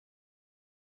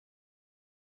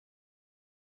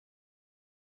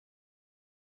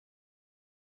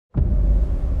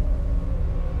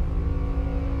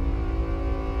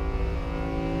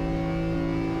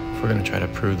We're going to try to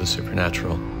prove the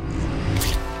supernatural.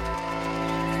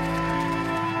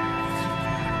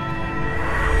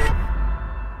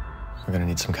 We're going to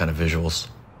need some kind of visuals.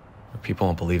 People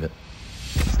won't believe it.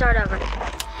 Start over.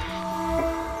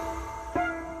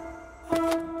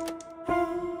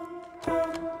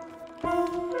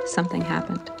 Something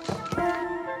happened.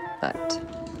 But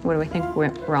what do we think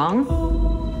went wrong?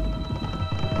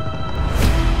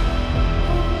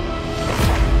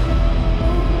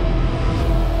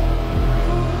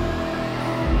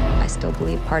 I still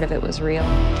believe part of it was real.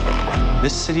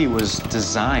 This city was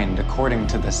designed according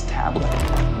to this tablet.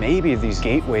 Maybe these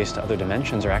gateways to other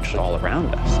dimensions are actually all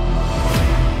around us.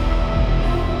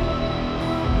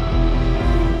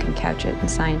 You can couch it in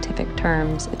scientific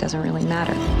terms. It doesn't really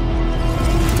matter.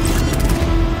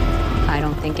 I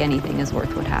don't think anything is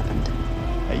worth what happened.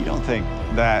 You don't think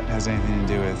that has anything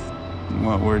to do with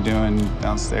what we're doing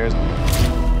downstairs?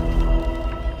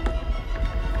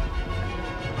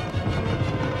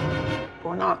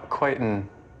 We're not quite in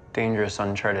dangerous,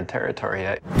 uncharted territory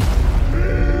yet.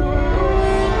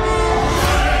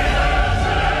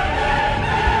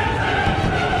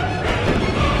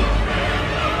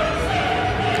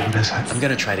 I'm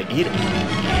gonna try to eat it.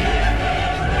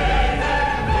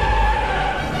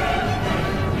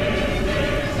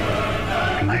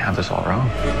 I might have this all wrong.